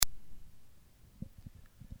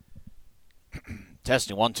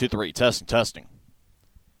Testing, 1, 2, 3. Testing.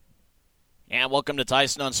 And welcome to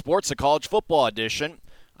Tyson on Sports, a college football edition.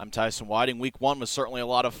 I'm Tyson Whiting. Week 1 was certainly a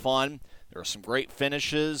lot of fun. There were some great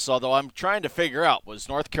finishes, although I'm trying to figure out, was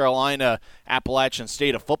North Carolina Appalachian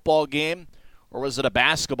State a football game, or was it a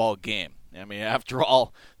basketball game? I mean, after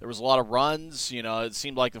all, there was a lot of runs. You know, it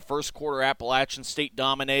seemed like the first quarter Appalachian State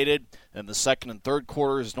dominated, and the second and third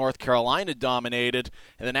quarters North Carolina dominated,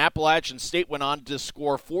 and then Appalachian State went on to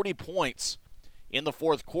score 40 points in the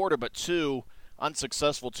fourth quarter, but two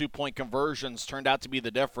unsuccessful two-point conversions turned out to be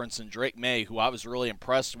the difference, and Drake May, who I was really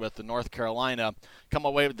impressed with in North Carolina, come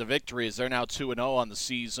away with the victory as they're now 2-0 on the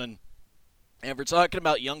season. And if we're talking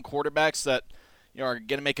about young quarterbacks that are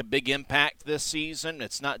going to make a big impact this season,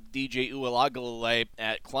 it's not DJ Uiagalelei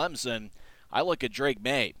at Clemson. I look at Drake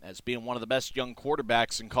May as being one of the best young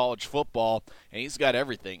quarterbacks in college football, and he's got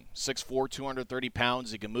everything. 6'4", 230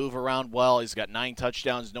 pounds. He can move around well. He's got 9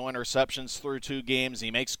 touchdowns, no interceptions through 2 games.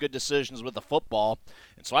 He makes good decisions with the football.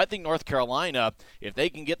 And so I think North Carolina, if they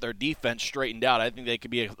can get their defense straightened out, I think they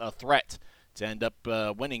could be a threat to end up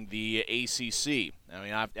winning the ACC. I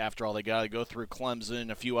mean, after all, they got to go through Clemson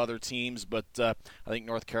and a few other teams, but I think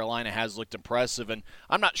North Carolina has looked impressive. And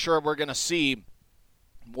I'm not sure we're going to see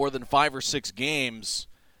more than 5 or 6 games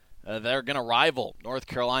that are going to rival North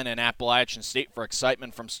Carolina and Appalachian State for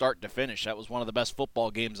excitement from start to finish. That was one of the best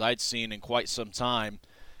football games I'd seen in quite some time.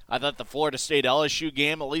 I thought the Florida State-LSU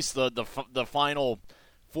game, at least the final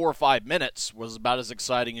 4 or 5 minutes, was about as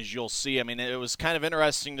exciting as you'll see. I mean, it was kind of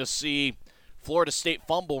interesting to see Florida State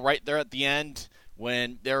fumble right there at the end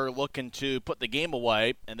when they're looking to put the game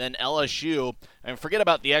away, and then LSU, and forget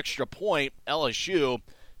about the extra point, LSU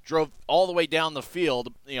drove all the way down the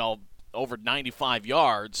field, over 95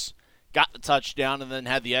 yards, got the touchdown, and then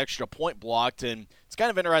had the extra point blocked. And it's kind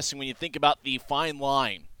of interesting when you think about the fine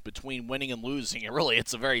line between winning and losing. And really,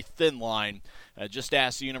 it's a very thin line. Just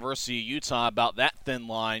ask the University of Utah about that thin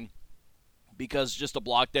line, because just a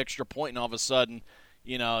blocked extra point, and all of a sudden,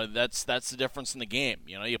 that's the difference in the game.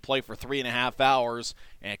 You play for 3.5 hours,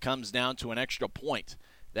 and it comes down to an extra point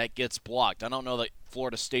that gets blocked. I don't know that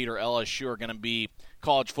Florida State or LSU are going to be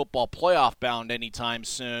college football playoff bound anytime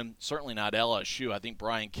soon. Certainly not LSU. I think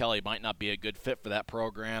Brian Kelly might not be a good fit for that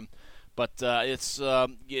program. But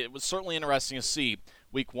it was certainly interesting to see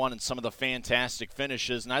Week 1 and some of the fantastic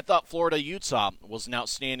finishes. And I thought Florida-Utah was an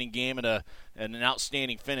outstanding game and an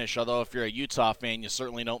outstanding finish, although if you're a Utah fan, you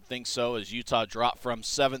certainly don't think so, as Utah dropped from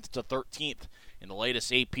 7th to 13th in the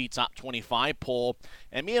latest AP Top 25 poll.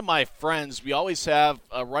 And me and my friends, we always have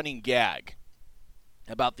a running gag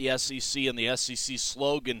about the SEC and the SEC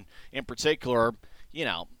slogan in particular.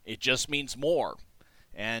 It just means more.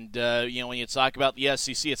 And, when you talk about the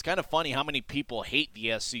SEC, it's kind of funny how many people hate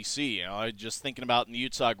the SEC. Just thinking about in the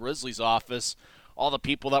Utah Grizzlies office, all the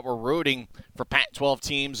people that were rooting for Pac-12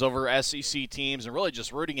 teams over SEC teams and really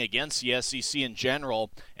just rooting against the SEC in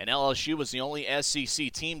general. And LSU was the only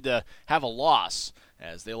SEC team to have a loss,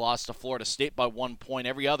 as they lost to Florida State by 1 point.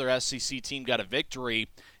 Every other SEC team got a victory.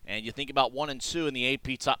 And you think about 1 and 2 in the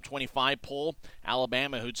AP Top 25 poll.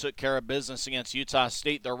 Alabama, who took care of business against Utah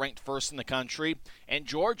State, they're ranked first in the country. And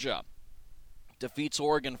Georgia defeats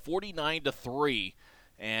Oregon 49-3.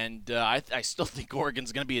 And I still think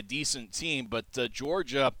Oregon's going to be a decent team, but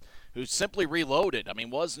Georgia, who simply reloaded. I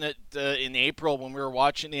mean, wasn't it in April when we were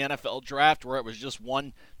watching the NFL draft where it was just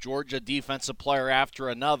one Georgia defensive player after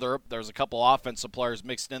another? There's a couple offensive players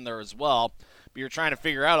mixed in there as well. But you're trying to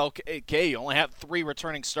figure out, okay, you only have 3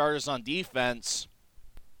 returning starters on defense.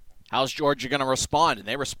 How's Georgia going to respond? And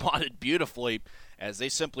they responded beautifully as they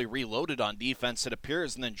simply reloaded on defense, it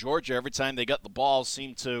appears. And then Georgia, every time they got the ball,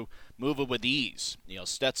 seemed to move it with ease.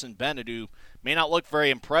 Stetson Bennett, who may not look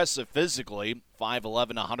very impressive physically,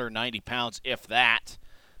 5'11", 190 pounds, if that.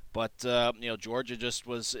 But, Georgia just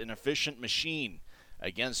was an efficient machine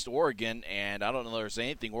against Oregon, and I don't know if there's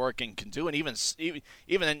anything Oregon can do. And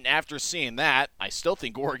even after seeing that, I still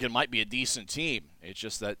think Oregon might be a decent team. It's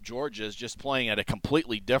just that Georgia is just playing at a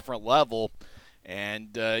completely different level.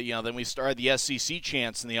 And, then we started the SEC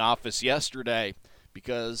chants in the office yesterday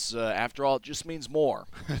because, after all, it just means more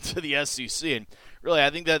to the SEC. And really, I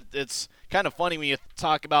think that it's kind of funny when you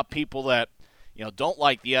talk about people that, don't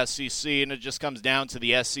like the SEC, and it just comes down to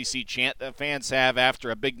the SEC chant that fans have after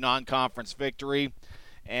a big non-conference victory.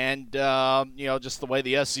 And, just the way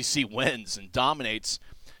the SEC wins and dominates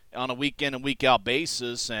on a week-in and week-out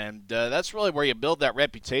basis. And that's really where you build that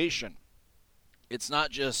reputation. It's not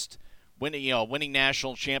just winning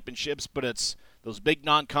national championships, but it's those big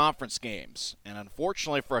non-conference games. And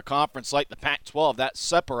unfortunately for a conference like the Pac-12, that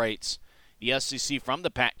separates the SEC from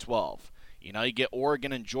the Pac-12. You get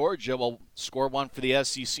Oregon and Georgia will score one for the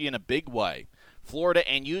SEC in a big way. Florida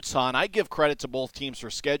and Utah, and I give credit to both teams for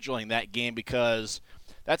scheduling that game because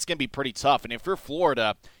that's going to be pretty tough. And if you're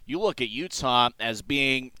Florida, you look at Utah as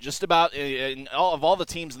being just about, of all the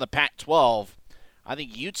teams in the Pac-12, I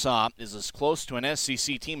think Utah is as close to an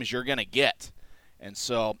SEC team as you're going to get. And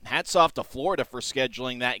so hats off to Florida for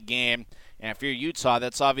scheduling that game. And if you're Utah,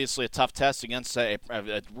 that's obviously a tough test against a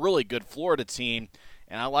really good Florida team.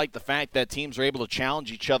 And I like the fact that teams are able to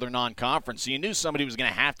challenge each other non-conference. So you knew somebody was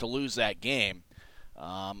going to have to lose that game.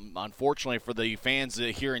 Unfortunately for the fans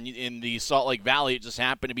here in the Salt Lake Valley, it just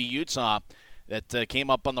happened to be Utah that came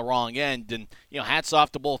up on the wrong end. And, hats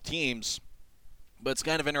off to both teams. But it's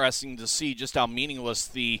kind of interesting to see just how meaningless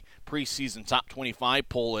the preseason top 25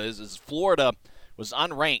 poll is. As Florida was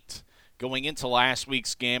unranked going into last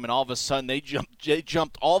week's game, and all of a sudden they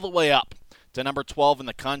jumped all the way up to number 12 in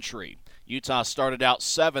the country. Utah started out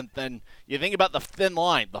 7th, and you think about the thin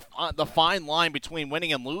line, the fine line between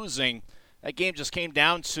winning and losing. That game just came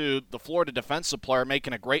down to the Florida defensive player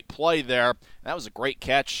making a great play there. That was a great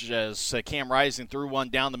catch as Cam Rising threw one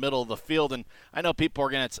down the middle of the field. And I know people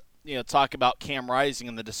are going to talk about Cam Rising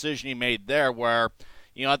and the decision he made there where,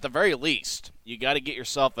 at the very least, you got to get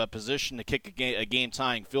yourself a position to kick a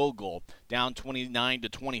game-tying field goal, down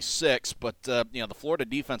 29-26. But, the Florida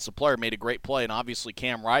defensive player made a great play, and obviously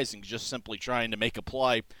Cam Rising just simply trying to make a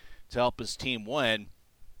play to help his team win.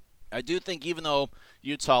 I do think even though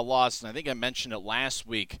Utah lost, and I think I mentioned it last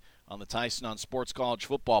week on the Tyson on Sports College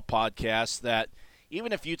Football podcast, that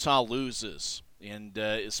even if Utah loses, and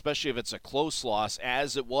especially if it's a close loss,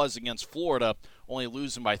 as it was against Florida, only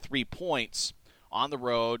losing by 3 points on the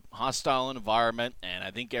road, hostile environment, and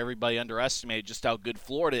I think everybody underestimated just how good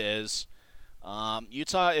Florida is.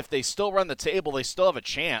 Utah, if they still run the table, they still have a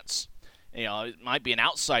chance. It might be an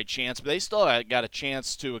outside chance, but they still got a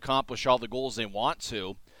chance to accomplish all the goals they want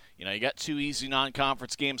to. You got 2 easy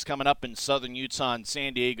non-conference games coming up in Southern Utah and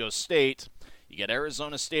San Diego State. You get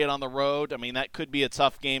Arizona State on the road. I mean, that could be a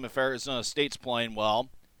tough game if Arizona State's playing well.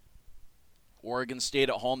 Oregon State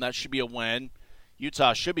at home, that should be a win.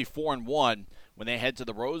 Utah should be 4-1 when they head to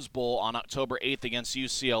the Rose Bowl on October 8th against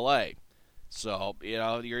UCLA. So,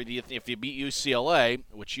 if you beat UCLA,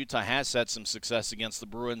 which Utah has had some success against the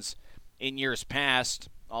Bruins in years past,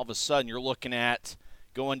 all of a sudden you're looking at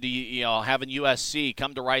going to, having USC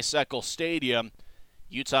come to Rice-Eccles Stadium.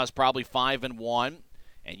 Utah's probably 5-1,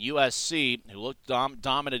 and USC, who looked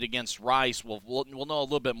dominant against Rice, we'll know a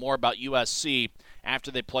little bit more about USC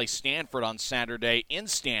after they play Stanford on Saturday in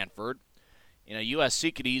Stanford.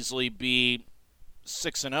 USC could easily be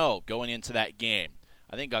 6-0 going into that game.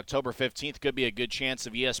 I think October 15th could be a good chance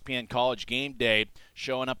of ESPN College Game Day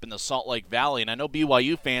showing up in the Salt Lake Valley. And I know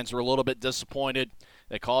BYU fans were a little bit disappointed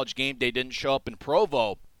that College Game Day didn't show up in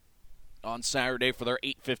Provo on Saturday for their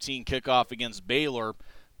 8:15 kickoff against Baylor.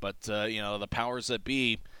 But, the powers that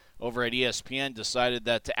be over at ESPN decided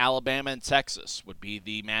that Alabama and Texas would be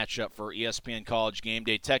the matchup for ESPN College Game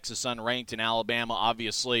Day. Texas unranked and Alabama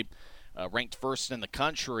obviously ranked first in the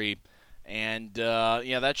country. And,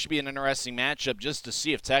 that should be an interesting matchup just to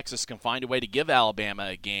see if Texas can find a way to give Alabama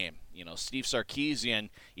a game. Steve Sarkisian,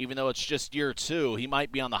 even though it's just year 2, he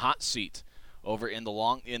might be on the hot seat over in the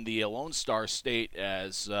Lone Star State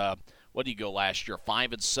as, what did he go last year,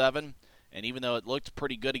 5-7? And even though it looked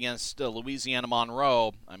pretty good against Louisiana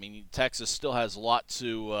Monroe, I mean, Texas still has a lot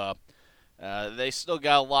to they still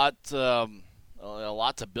got a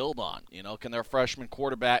lot to build on. Can their freshman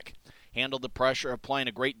quarterback handle the pressure of playing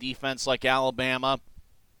a great defense like Alabama?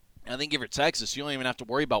 I think if you're Texas, you don't even have to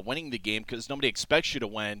worry about winning the game because nobody expects you to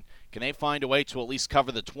win. Can they find a way to at least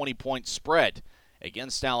cover the 20-point spread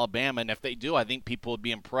against Alabama? And if they do, I think people would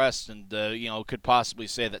be impressed and, could possibly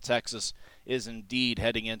say that Texas is indeed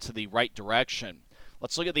heading into the right direction.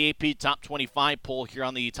 Let's look at the AP Top 25 poll here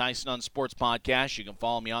on the Tyson on Sports podcast. You can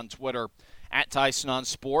follow me on Twitter at Tyson on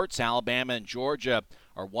Sports. Alabama and Georgia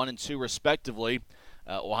are 1 and 2 respectively.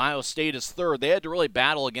 Ohio State is 3rd. They had to really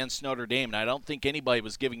battle against Notre Dame, and I don't think anybody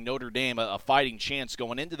was giving Notre Dame a fighting chance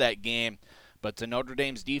going into that game. But Notre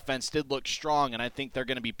Dame's defense did look strong, and I think they're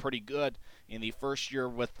going to be pretty good in the first year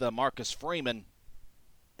with Marcus Freeman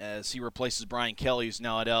as he replaces Brian Kelly, who's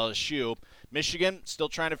now at LSU. Michigan still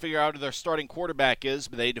trying to figure out who their starting quarterback is,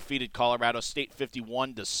 but they defeated Colorado State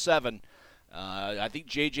 51-7. I think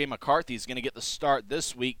J.J. McCarthy is going to get the start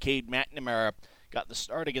this week. Cade McNamara got the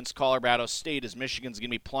start against Colorado State as Michigan's going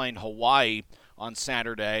to be playing Hawaii on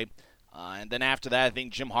Saturday. And then after that, I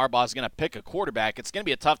think Jim Harbaugh is going to pick a quarterback. It's going to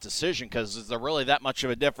be a tough decision because is there really that much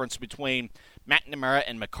of a difference between McNamara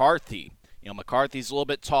and McCarthy? McCarthy's a little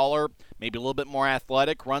bit taller, maybe a little bit more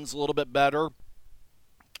athletic, runs a little bit better,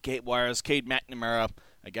 whereas Cade McNamara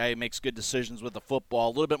a guy who makes good decisions with the football,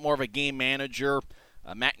 a little bit more of a game manager.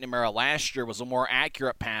 McNamara last year was a more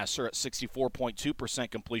accurate passer at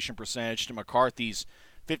 64.2% completion percentage to McCarthy's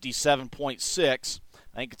 57.6%.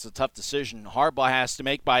 I think it's a tough decision Harbaugh has to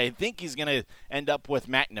make, but I think he's going to end up with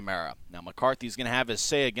McNamara. Now, McCarthy's going to have his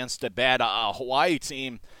say against a bad Hawaii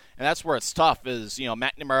team, and that's where it's tough is,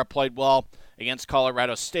 McNamara played well against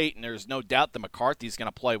Colorado State, and there's no doubt that McCarthy's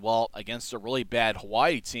going to play well against a really bad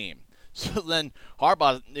Hawaii team. So then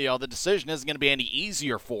Harbaugh, the decision isn't going to be any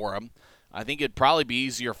easier for him. I think it'd probably be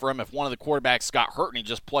easier for him if one of the quarterbacks got hurt and he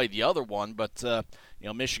just played the other one. But,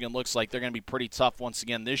 Michigan looks like they're going to be pretty tough once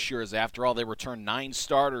again this year, as after all, they returned 9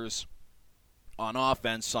 starters on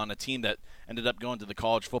offense on a team that ended up going to the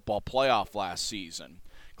college football playoff last season.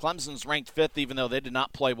 Clemson's ranked 5th, even though they did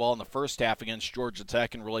not play well in the first half against Georgia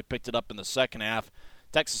Tech and really picked it up in the second half.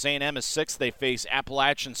 Texas A&M is 6th. They face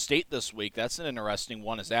Appalachian State this week. That's an interesting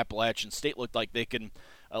one, as Appalachian State looked like they can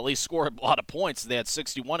at least score a lot of points. They had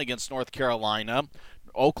 61 against North Carolina.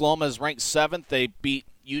 Oklahoma is ranked 7th. They beat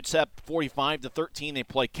UTEP 45-13. They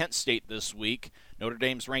play Kent State this week. Notre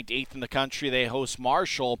Dame's ranked 8th in the country. They host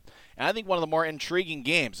Marshall. And I think one of the more intriguing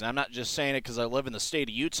games, and I'm not just saying it because I live in the state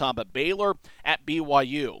of Utah, but Baylor at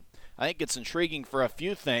BYU. I think it's intriguing for a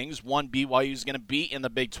few things. One, BYU is going to be in the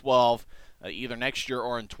Big 12 either next year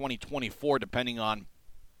or in 2024, depending on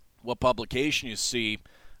what publication you see.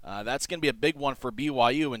 That's going to be a big one for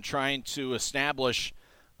BYU in trying to establish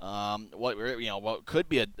what could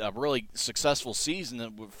be a really successful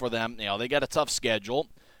season for them. They got a tough schedule.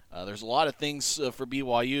 There's a lot of things for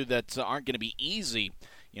BYU that aren't going to be easy.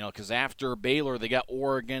 Because after Baylor, they got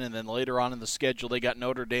Oregon, and then later on in the schedule, they got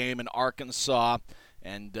Notre Dame and Arkansas.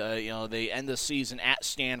 And, they end the season at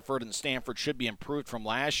Stanford, and Stanford should be improved from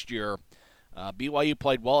last year. BYU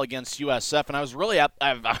played well against USF, and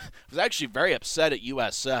I was actually very upset at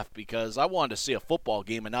USF because I wanted to see a football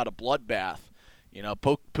game and not a bloodbath.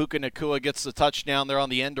 Puka Nacua gets the touchdown there on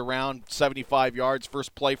the end around 75 yards,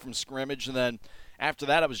 first play from scrimmage, and then after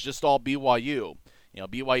that it was just all BYU.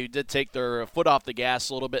 BYU did take their foot off the gas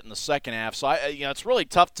a little bit in the second half, so it's really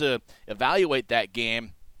tough to evaluate that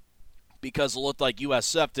game because it looked like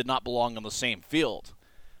USF did not belong on the same field.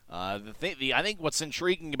 I think what's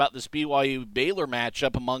intriguing about this BYU-Baylor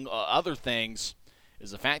matchup, among other things,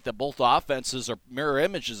 is the fact that both offenses are mirror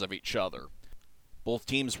images of each other. Both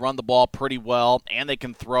teams run the ball pretty well, and they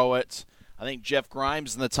can throw it. I think Jeff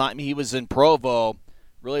Grimes, in the time he was in Provo,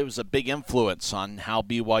 really was a big influence on how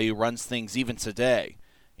BYU runs things even today.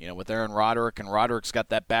 With Aaron Roderick, and Roderick's got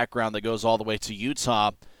that background that goes all the way to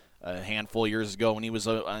Utah a handful of years ago when he was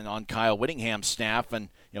on Kyle Whittingham's staff, and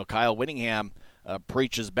Kyle Whittingham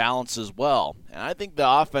preaches balance as well. And I think the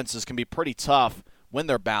offenses can be pretty tough when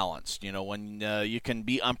they're balanced. When you can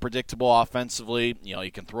be unpredictable offensively,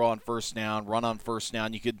 you can throw on first down, run on first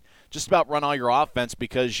down. You could just about run all your offense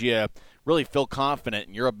because you really feel confident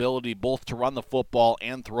in your ability both to run the football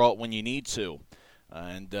and throw it when you need to.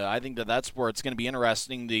 And I think that's where it's going to be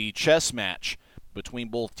interesting, the chess match between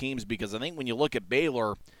both teams, because I think when you look at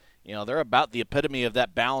Baylor, they're about the epitome of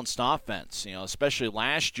that balanced offense. Especially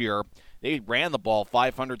last year, they ran the ball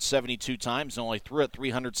 572 times and only threw it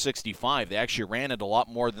 365. They actually ran it a lot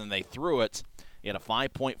more than they threw it. They had a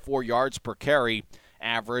 5.4 yards per carry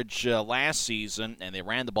average last season, and they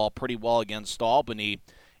ran the ball pretty well against Albany.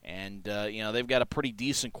 And, they've got a pretty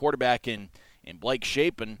decent quarterback in Blake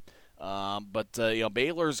Shapen. But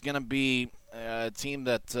Baylor's going to be a team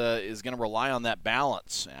that is going to rely on that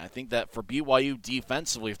balance. And I think that for BYU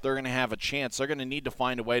defensively, if they're going to have a chance, they're going to need to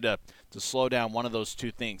find a way to slow down one of those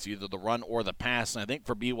two things, either the run or the pass. And I think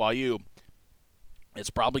for BYU, it's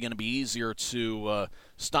probably going to be easier to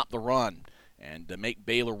stop the run and make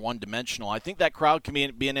Baylor one-dimensional. I think that crowd can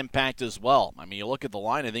be an impact as well. I mean, you look at the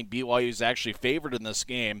line, I think BYU is actually favored in this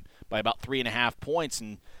game by about 3.5 points,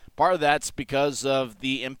 and part of that's because of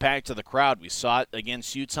the impact of the crowd. We saw it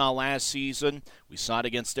against Utah last season. We saw it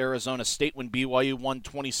against Arizona State when BYU won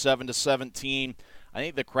 27-17. I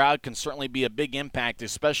think the crowd can certainly be a big impact,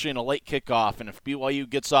 especially in a late kickoff. And if BYU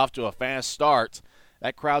gets off to a fast start,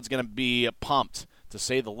 that crowd's going to be pumped, to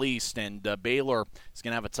say the least. And Baylor is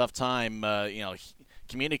going to have a tough time,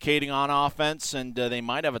 communicating on offense, and they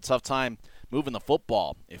might have a tough time moving the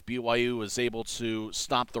football if BYU is able to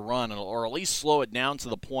stop the run or at least slow it down to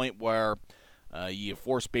the point where you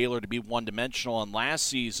force Baylor to be one-dimensional. And last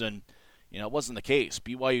season, it wasn't the case.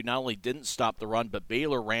 BYU not only didn't stop the run, but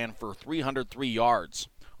Baylor ran for 303 yards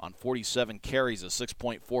on 47 carries, a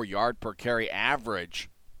 6.4 yard per carry average.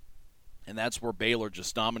 And that's where Baylor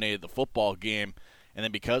just dominated the football game. And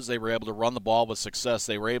then because they were able to run the ball with success,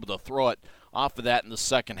 they were able to throw it off of that in the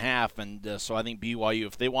second half. And so I think BYU,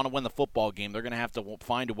 if they want to win the football game, they're going to have to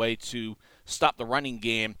find a way to stop the running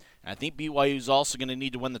game. And I think BYU is also going to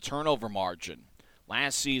need to win the turnover margin.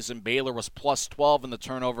 Last season, Baylor was plus 12 in the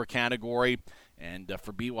turnover category. And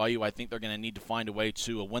for BYU, I think they're going to need to find a way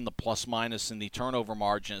to win the plus-minus in the turnover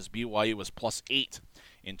margin, as BYU was plus 8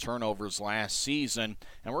 in turnovers last season.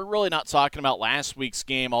 And we're really not talking about last week's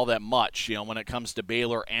game all that much, when it comes to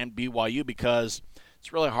Baylor and BYU, because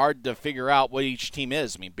it's really hard to figure out what each team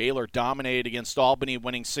is. I mean, Baylor dominated against Albany,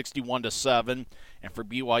 winning 61-7. And for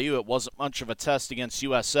BYU, it wasn't much of a test against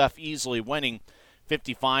USF, easily winning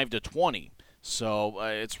 55-20. So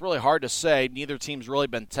it's really hard to say. Neither team's really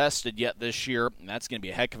been tested yet this year, and that's going to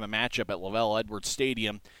be a heck of a matchup at LaVell Edwards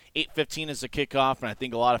Stadium. 8:15 is the kickoff, and I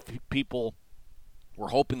think a lot of people were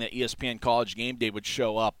hoping that ESPN College Game Day would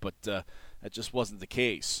show up, but that just wasn't the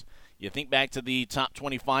case. You think back to the top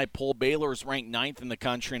 25 poll, Baylor is ranked 9th in the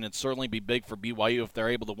country, and it'd certainly be big for BYU if they're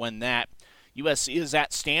able to win that. USC is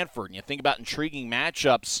at Stanford, and you think about intriguing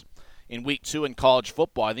matchups in Week 2 in college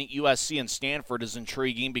football. I think USC and Stanford is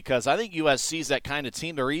intriguing because I think USC is that kind of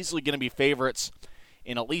team. They're easily going to be favorites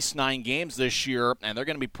in at least 9 games this year, and they're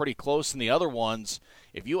going to be pretty close in the other ones.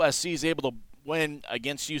 If USC is able to win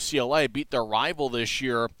against UCLA, beat their rival this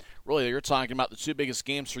year, really you're talking about the 2 biggest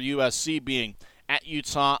games for USC being at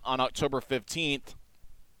Utah on October 15th,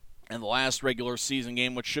 and the last regular season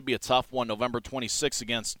game, which should be a tough one, November 26th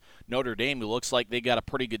against Notre Dame, who looks like they got a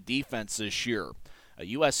pretty good defense this year.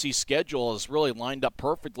 USC schedule is really lined up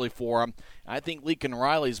perfectly for them. I think Lincoln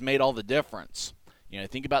Riley's made all the difference.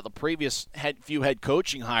 Think about the previous few head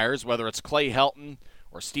coaching hires, whether it's Clay Helton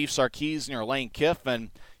or Steve Sarkisian or Lane Kiffin.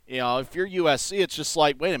 If you're USC, it's just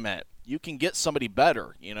like, wait a minute, you can get somebody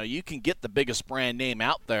better. You can get the biggest brand name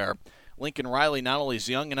out there. Lincoln Riley not only is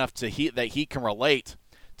young enough that he can relate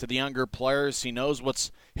to the younger players, he knows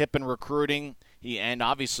what's hip in recruiting. And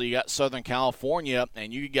obviously you got Southern California,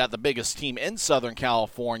 and you got the biggest team in Southern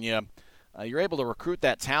California. You're able to recruit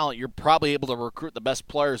that talent. You're probably able to recruit the best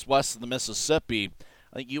players west of the Mississippi.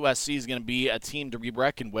 I think USC is going to be a team to be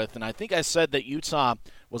reckoned with. And I think I said that Utah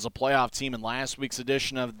was a playoff team in last week's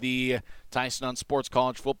edition of the Tyson on Sports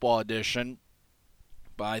College Football edition.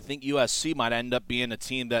 But I think USC might end up being a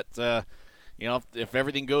team that if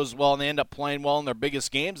everything goes well and they end up playing well in their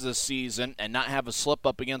biggest games this season and not have a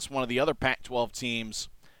slip-up against one of the other Pac-12 teams,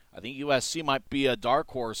 I think USC might be a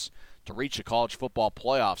dark horse to reach a college football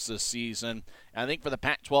playoffs this season. And I think for the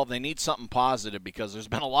Pac-12, they need something positive because there's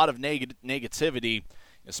been a lot of negativity,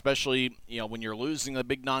 especially when you're losing the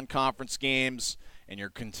big non-conference games and you're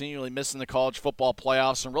continually missing the college football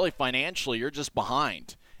playoffs, and really financially you're just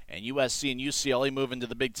behind. And USC and UCLA moving to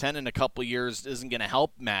the Big Ten in a couple of years isn't going to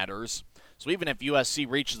help matters. So even if USC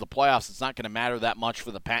reaches the playoffs, it's not going to matter that much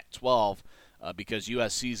for the Pac-12 because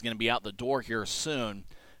USC is going to be out the door here soon.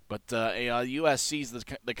 But USC is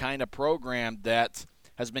the kind of program that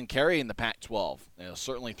has been carrying the Pac-12,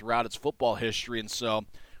 certainly throughout its football history. And so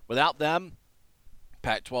without them,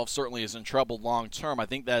 Pac-12 certainly is in trouble long term. I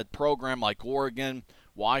think that a program like Oregon,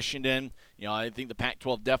 Washington, I think the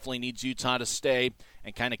Pac-12 definitely needs Utah to stay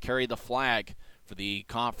and kind of carry the flag for the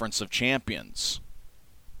Conference of Champions.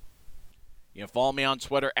 Follow me on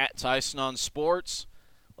Twitter at Tyson on Sports.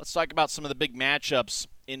 Let's talk about some of the big matchups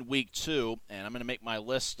in Week 2, and I'm going to make my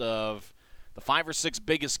list of the 5 or 6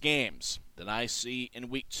 biggest games that I see in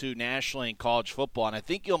Week 2 nationally in college football. And I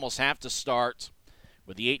think you almost have to start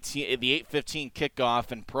with the 8:15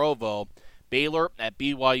 kickoff in Provo, Baylor at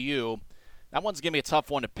BYU. That one's going to be a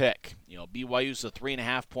tough one to pick. BYU's a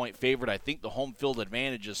 3.5-point favorite. I think the home field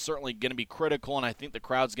advantage is certainly going to be critical, and I think the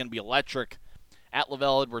crowd's going to be electric at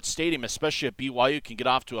LaVell Edwards Stadium, especially if BYU can get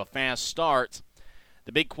off to a fast start.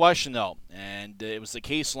 The big question, though, and it was the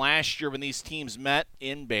case last year when these teams met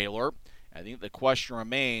in Baylor, I think the question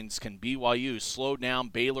remains, can BYU slow down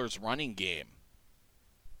Baylor's running game?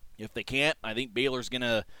 If they can't, I think Baylor's going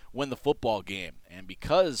to win the football game. And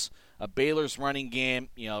because of Baylor's running game,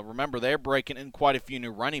 remember they're breaking in quite a few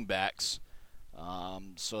new running backs,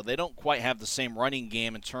 so they don't quite have the same running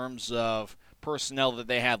game in terms of personnel that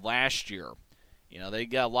they had last year. They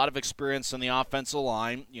got a lot of experience on the offensive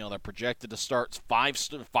line. They're projected to start five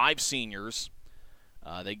seniors.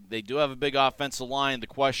 They do have a big offensive line. The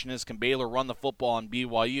question is, can Baylor run the football on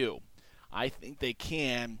BYU? I think they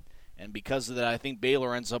can, and because of that, I think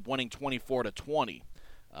Baylor ends up winning 24-20.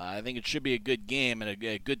 I think it should be a good game and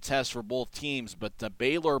a good test for both teams. But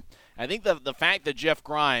Baylor, I think the fact that Jeff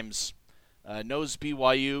Grimes knows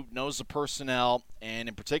BYU, knows the personnel, and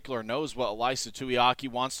in particular knows what Elisa Tuiaki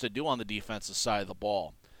wants to do on the defensive side of the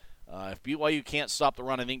ball. If BYU can't stop the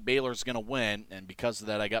run, I think Baylor's going to win, and because of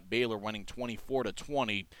that, I got Baylor winning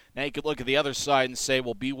 24-20. Now you could look at the other side and say,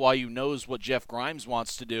 well, BYU knows what Jeff Grimes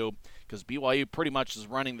wants to do, because BYU pretty much is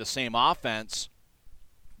running the same offense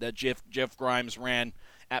that Jeff Grimes ran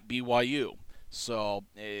at BYU. So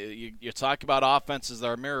you talk about offenses that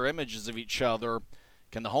are mirror images of each other.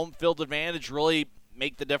 Can the home field advantage really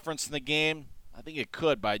make the difference in the game? I think it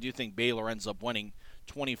could, but I do think Baylor ends up winning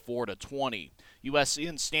 24-20. USC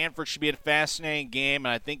and Stanford should be a fascinating game,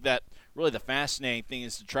 and I think that really the fascinating thing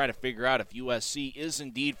is to try to figure out if USC is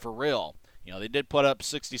indeed for real. You know, they did put up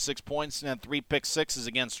 66 points and then 3 pick sixes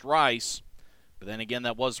against Rice, but then again,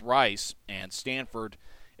 that was Rice, and Stanford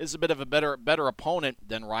is a bit of a better opponent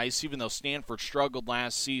than Rice, even though Stanford struggled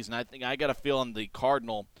last season. I got a feeling the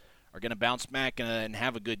Cardinal are going to bounce back and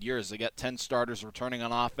have a good year, as they got 10 starters returning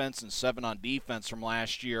on offense and 7 on defense from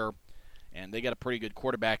last year, and they got a pretty good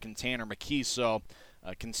quarterback in Tanner McKee. So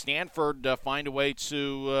can Stanford find a way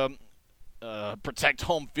to protect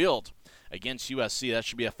home field against USC? That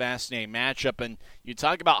should be a fascinating matchup. And you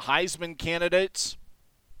talk about Heisman candidates.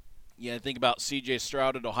 You think about C.J.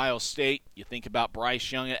 Stroud at Ohio State. You think about Bryce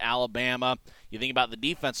Young at Alabama. You think about the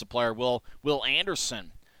defensive player, Will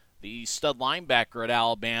Anderson, the stud linebacker at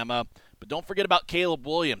Alabama. But don't forget about Caleb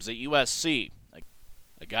Williams at USC,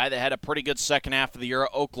 a guy that had a pretty good second half of the year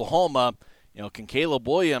at Oklahoma. You know, can Caleb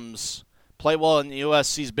Williams play well in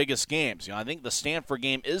USC's biggest games? You know, I think the Stanford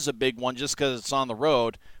game is a big one just because it's on the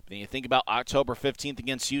road. Then you think about October 15th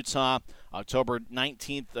against Utah, October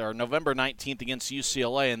 19th or November 19th against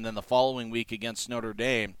UCLA, and then the following week against Notre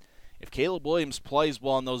Dame. If Caleb Williams plays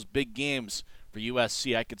well in those big games for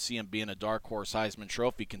USC, I could see him being a dark horse Heisman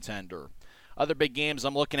Trophy contender. Other big games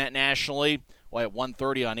I'm looking at nationally, at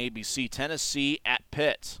 1:30 on ABC, Tennessee at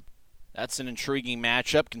Pitt. That's an intriguing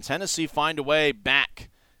matchup. Can Tennessee find a way back?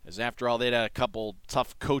 As after all, they'd had a couple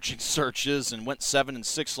tough coaching searches and went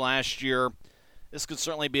 7-6 last year. This could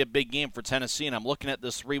certainly be a big game for Tennessee, and I'm looking at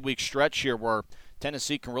this 3-week stretch here where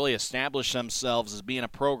Tennessee can really establish themselves as being a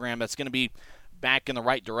program that's going to be back in the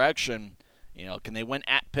right direction. You know, can they win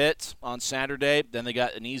at Pitt on Saturday? Then they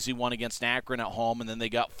got an easy one against Akron at home, and then they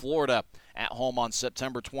got Florida at home on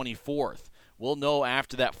September 24th. We'll know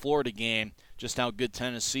after that Florida game just how good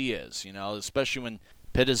Tennessee is, you know, especially when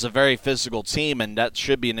Pitt is a very physical team, and that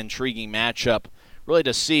should be an intriguing matchup really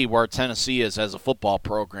to see where Tennessee is as a football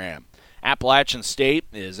program. Appalachian State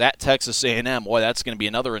is at Texas A&M. Boy, that's going to be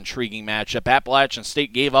another intriguing matchup. Appalachian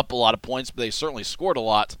State gave up a lot of points, but they certainly scored a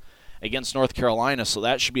lot against North Carolina, so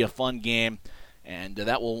that should be a fun game. And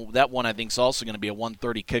that one I think is also going to be a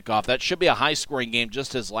 1:30 kickoff. That should be a high-scoring game,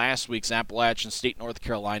 just as last week's Appalachian State-North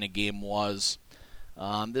Carolina game was.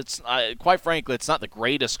 Quite frankly, it's not the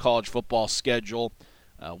greatest college football schedule.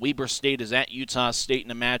 Weber State is at Utah State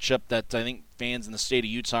in a matchup that I think fans in the state of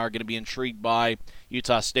Utah are going to be intrigued by.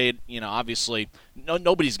 Utah State, you know, obviously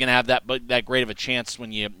nobody's going to have that great of a chance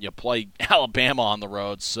when you play Alabama on the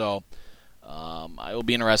road. So it will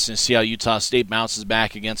be interesting to see how Utah State bounces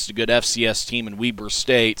back against a good FCS team in Weber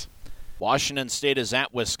State. Washington State is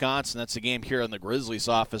at Wisconsin. That's a game here in the Grizzlies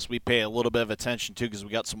office we pay a little bit of attention to because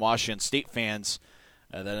we got some Washington State fans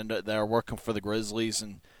that are working for the Grizzlies.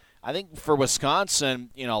 And I think for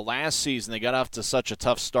Wisconsin, you know, last season they got off to such a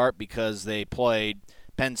tough start because they played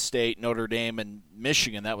Penn State, Notre Dame, and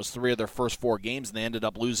Michigan. That was 3 of their first 4 games, and they ended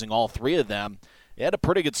up losing all 3 of them. They had a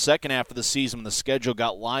pretty good second half of the season when the schedule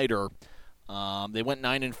got lighter. They went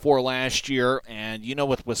 9-4 last year, and you know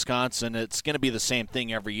with Wisconsin, it's going to be the same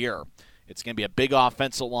thing every year. It's going to be a big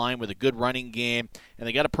offensive line with a good running game, and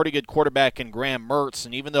they got a pretty good quarterback in Graham Mertz,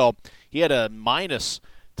 and even though he had a minus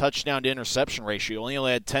touchdown to interception ratio, he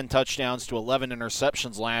only had 10 touchdowns to 11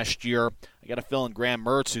 interceptions last year. I got a feeling Graham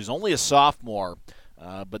Mertz, who's only a sophomore,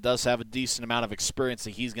 but does have a decent amount of experience,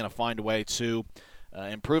 that he's going to find a way to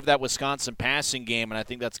improve that Wisconsin passing game, and I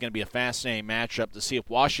think that's going to be a fascinating matchup to see if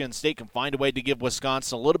Washington State can find a way to give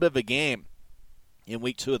Wisconsin a little bit of a game in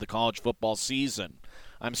Week 2 of the college football season.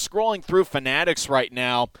 I'm scrolling through Fanatics right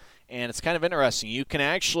now, and it's kind of interesting. You can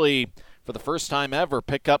actually, for the first time ever,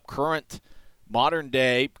 pick up current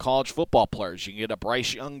modern-day college football players. You can get a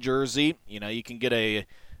Bryce Young jersey. You know, you can get a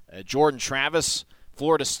Jordan Travis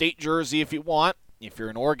Florida State jersey if you want. If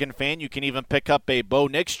you're an Oregon fan, you can even pick up a Bo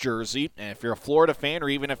Nix jersey. And if you're a Florida fan, or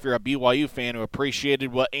even if you're a BYU fan who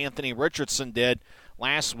appreciated what Anthony Richardson did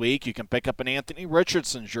last week, you can pick up an Anthony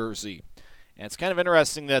Richardson jersey. And it's kind of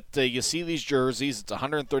interesting that you see these jerseys. It's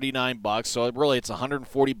 $139, so really it's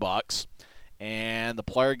 $140. And the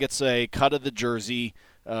player gets a cut of the jersey,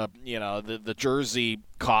 the jersey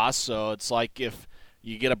cost. So it's like if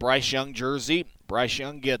you get a Bryce Young jersey, Bryce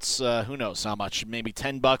Young gets, who knows how much, maybe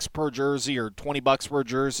 $10 per jersey or $20 per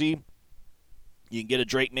jersey. You can get a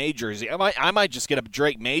Drake May jersey. I might just get a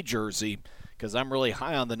Drake May jersey because I'm really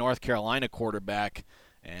high on the North Carolina quarterback,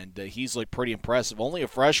 and he's like pretty impressive. Only a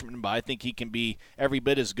freshman, but I think he can be every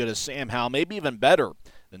bit as good as Sam Howell, maybe even better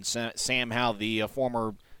than Sam Howell, the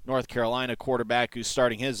former North Carolina quarterback who's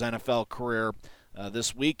starting his NFL career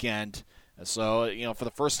this weekend. So, for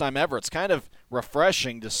the first time ever, it's kind of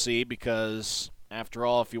refreshing to see because, after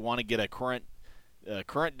all, if you want to get a current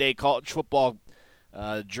day college football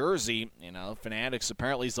jersey, Fanatics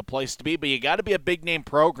apparently is the place to be, but you got to be a big name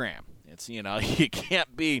program. It's you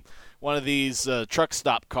can't be one of these truck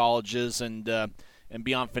stop colleges and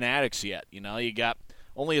be on Fanatics yet. You got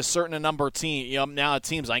only a certain number of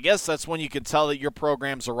teams. I guess that's when you can tell that your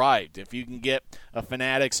program's arrived. If you can get a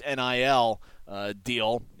Fanatics NIL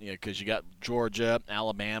deal, because you got Georgia,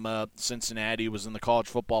 Alabama, Cincinnati was in the college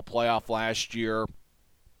football playoff last year,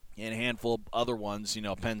 and a handful of other ones,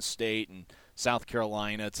 Penn State and South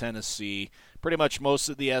Carolina, Tennessee, pretty much most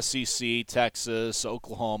of the SEC, Texas,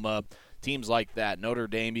 Oklahoma, teams like that. Notre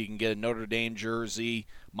Dame, you can get a Notre Dame jersey.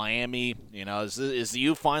 Miami, is the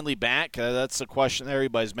U finally back? That's a question that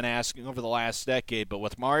everybody's been asking over the last decade. But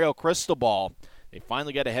with Mario Cristobal, they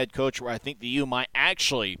finally got a head coach where I think the U might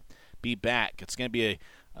actually be back. It's going to be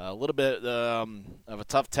a little bit of a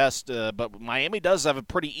tough test, but Miami does have a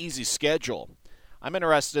pretty easy schedule. I'm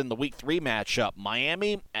interested in the Week 3 matchup,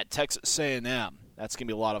 Miami at Texas A&M. That's going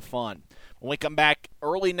to be a lot of fun. When we come back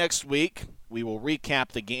early next week, we will recap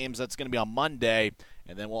the games. That's going to be on Monday,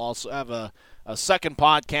 and then we'll also have a second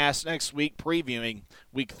podcast next week previewing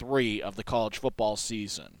Week 3 of the college football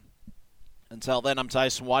season. Until then, I'm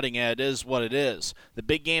Tyson Whiting, and it is what it is. The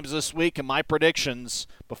big games this week and my predictions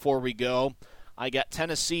before we go. I got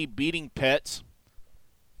Tennessee beating Pitt.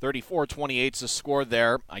 34-28 is the score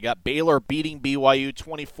there. I got Baylor beating BYU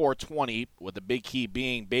 24-20, with the big key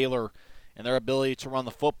being Baylor and their ability to run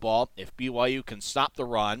the football. If BYU can stop the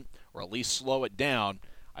run, or at least slow it down,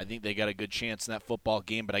 I think they got a good chance in that football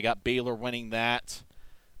game. But I got Baylor winning that.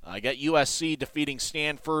 I got USC defeating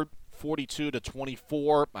Stanford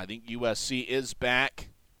 42-24. I think USC is back.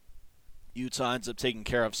 Utah ends up taking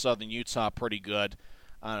care of Southern Utah pretty good.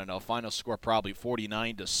 I don't know, final score probably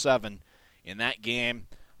 49-7 in that game.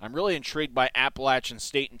 I'm really intrigued by Appalachian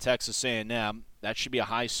State and Texas A&M. That should be a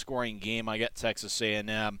high-scoring game. I got Texas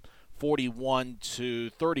A&M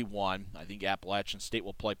 41-31. I think Appalachian State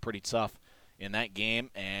will play pretty tough in that game,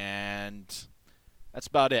 and that's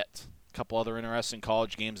about it. A couple other interesting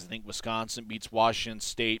college games. I think Wisconsin beats Washington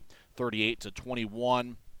State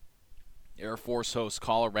 38-21. Air Force hosts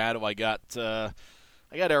Colorado. I got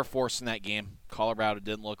Air Force in that game. Colorado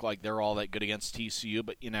didn't look like they're all that good against TCU,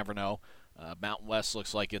 but you never know. Mountain West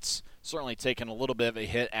looks like it's certainly taken a little bit of a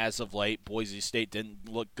hit as of late. Boise State didn't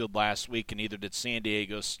look good last week, and neither did San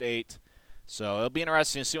Diego State. So it'll be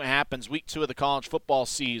interesting to see what happens. Week 2 of the college football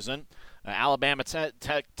season. Alabama,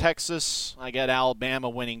 Texas. I got Alabama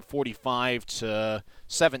winning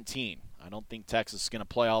 45-17. I don't think Texas is going to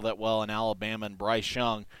play all that well, and Alabama and Bryce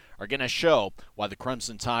Young are going to show why the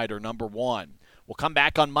Crimson Tide are number 1. We'll come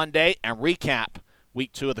back on Monday and recap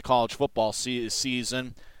Week 2 of the college football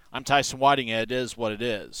season. I'm Tyson Whiting, and it is what it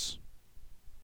is.